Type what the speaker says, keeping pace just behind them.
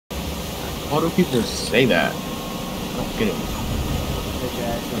Why do people just say that? I don't get it.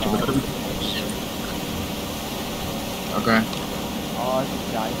 Okay. Oh, it's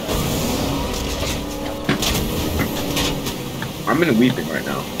a giant. I'm in weeping right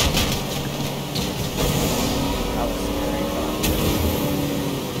now. That was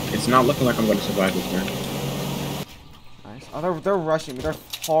scary. It's not looking like I'm going to survive this, man. Nice. Oh, they're rushing me. They're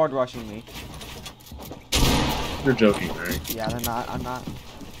hard rushing me. You're joking, right? Yeah, they're not. I'm not.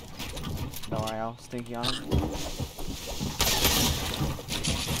 No, I was thinking on them.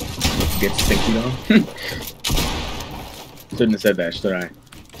 Get stinky on. Shouldn't have said that, should I?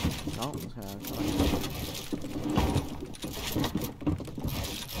 No.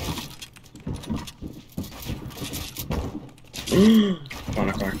 Found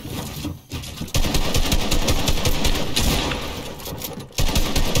a car.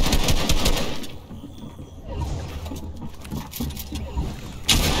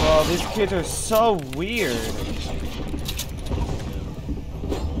 Bro, these kids are so weird.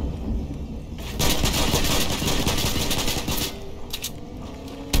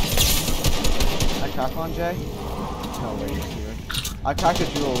 I crack on Jay? No, wait, he's here. I cracked the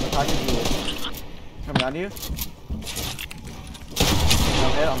jewels. Coming down to you? No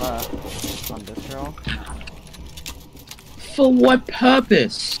hit on this girl. For what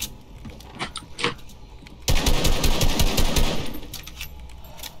purpose?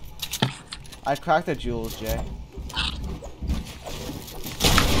 I cracked the jewels, Jay.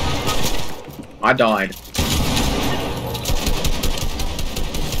 I died. Is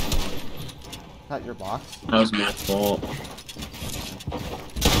that your box? That was my fault.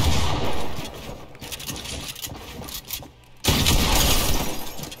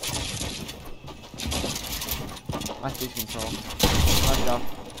 Nice beach control. Nice job.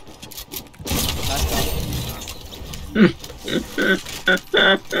 Nice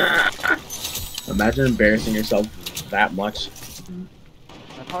job. Imagine embarrassing yourself that much.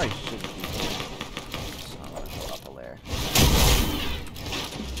 I probably shouldn't be here. So I'm gonna go up a layer.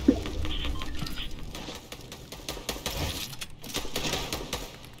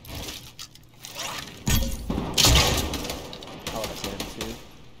 I would have saved too.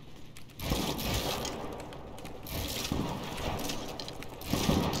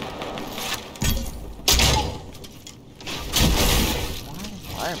 Why is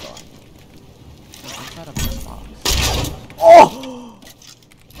fireball? Inside a brick box. Oh!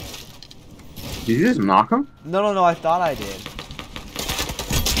 Did you just knock him? No, I thought I did.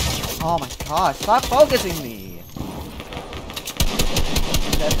 Oh my gosh, stop focusing me!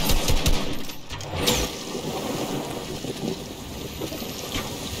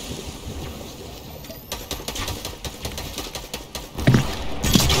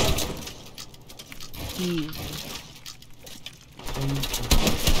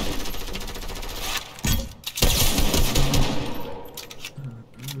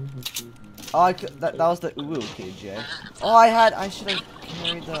 Oh, that was the Uwu kid, Jay. Oh, I should have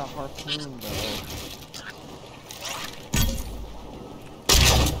carried the harpoon, though.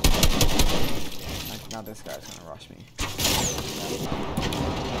 Now this guy's gonna rush me.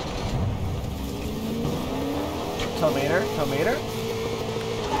 Tomater?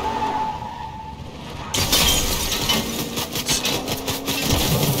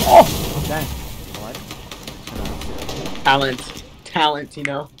 Oh! Dang. What? Talent, you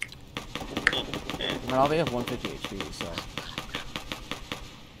know? But I'll be at 150 HP, so.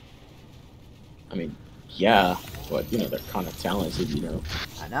 I mean, yeah, but you know, they're kind of talented, you know.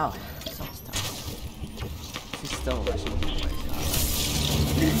 I know. So tough. He's still rushing me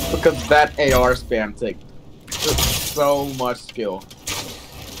right Because that AR spam takes so much skill.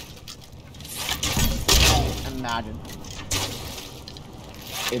 now.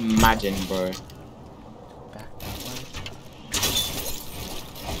 Imagine, bro. Back that way.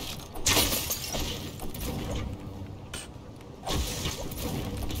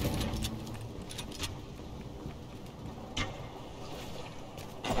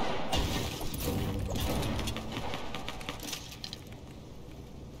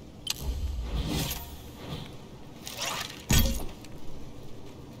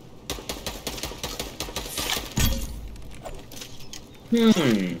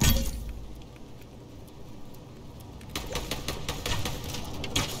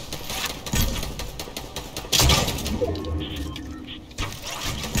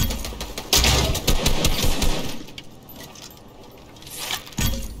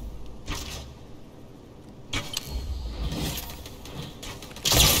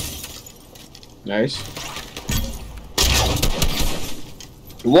 Nice.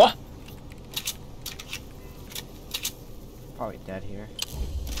 What? Probably dead here.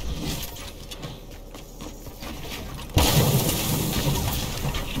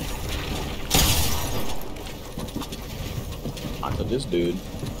 this dude.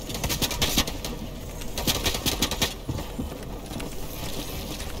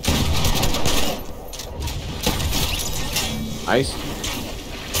 Nice.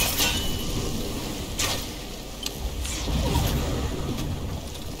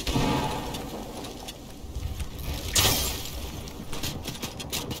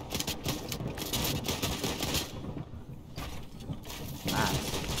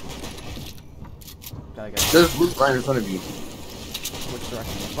 Gotta get. There's loot right in front of you. Which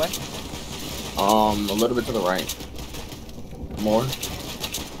direction? This way? A little bit to the right. More.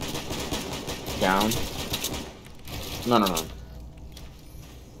 Down. No.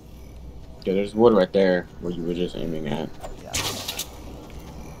 Yeah, there's wood right there where you were just aiming at. Yeah.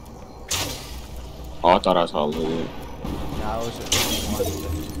 Oh, I thought I saw loot. Yeah, I was just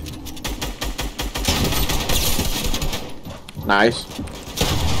Nice.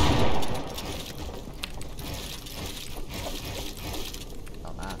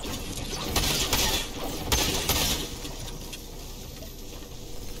 on that.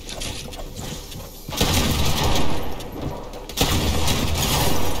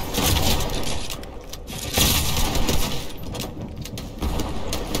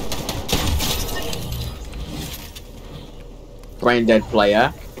 Brain dead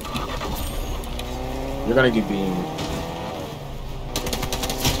player. You're gonna get beamed.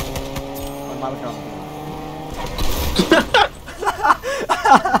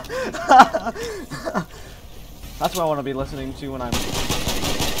 That's what I want to be listening to when I'm.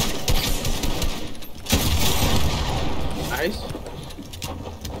 Nice.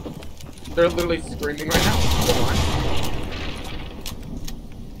 They're literally screaming right now. Come on.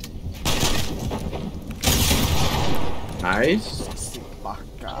 Nice.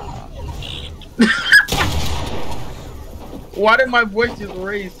 Why did my voice just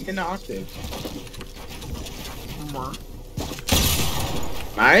raise 10 octaves?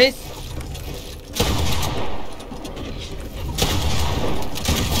 Nice.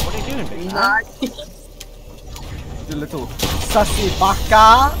 What are you doing, big man? Nice. You little sussy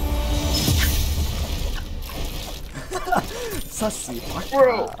baka! Sussy baka!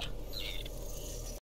 Bro.